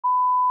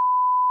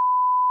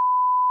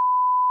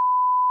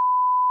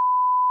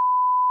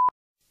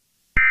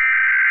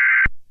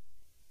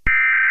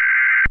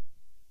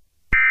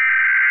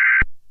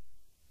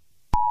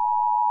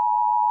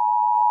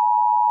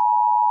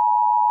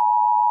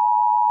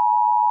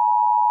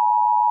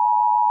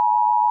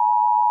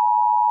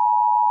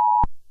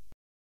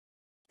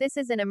This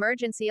is an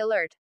emergency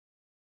alert.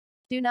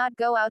 Do not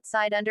go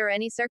outside under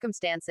any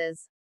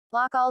circumstances.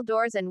 Lock all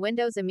doors and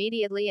windows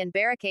immediately and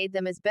barricade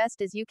them as best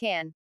as you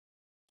can.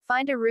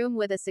 Find a room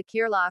with a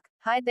secure lock,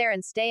 hide there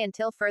and stay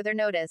until further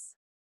notice.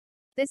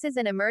 This is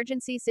an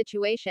emergency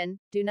situation,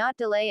 do not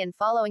delay in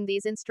following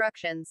these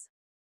instructions.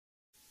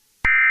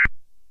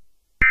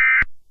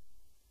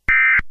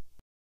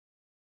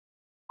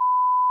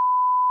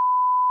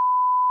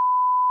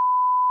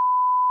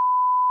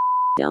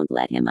 Don't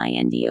let him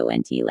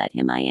indont, let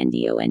him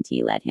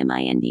indont, let him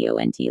indont,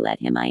 let him indont,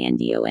 let him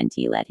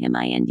indont, let him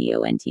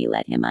indont,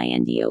 let him indont, let him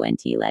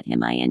indont, let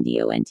him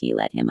indont,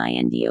 let him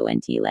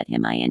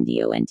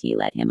indont,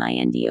 let him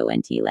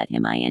indont, let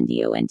him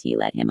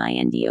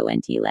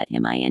indont, let him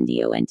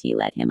indont,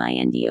 let him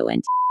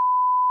indont.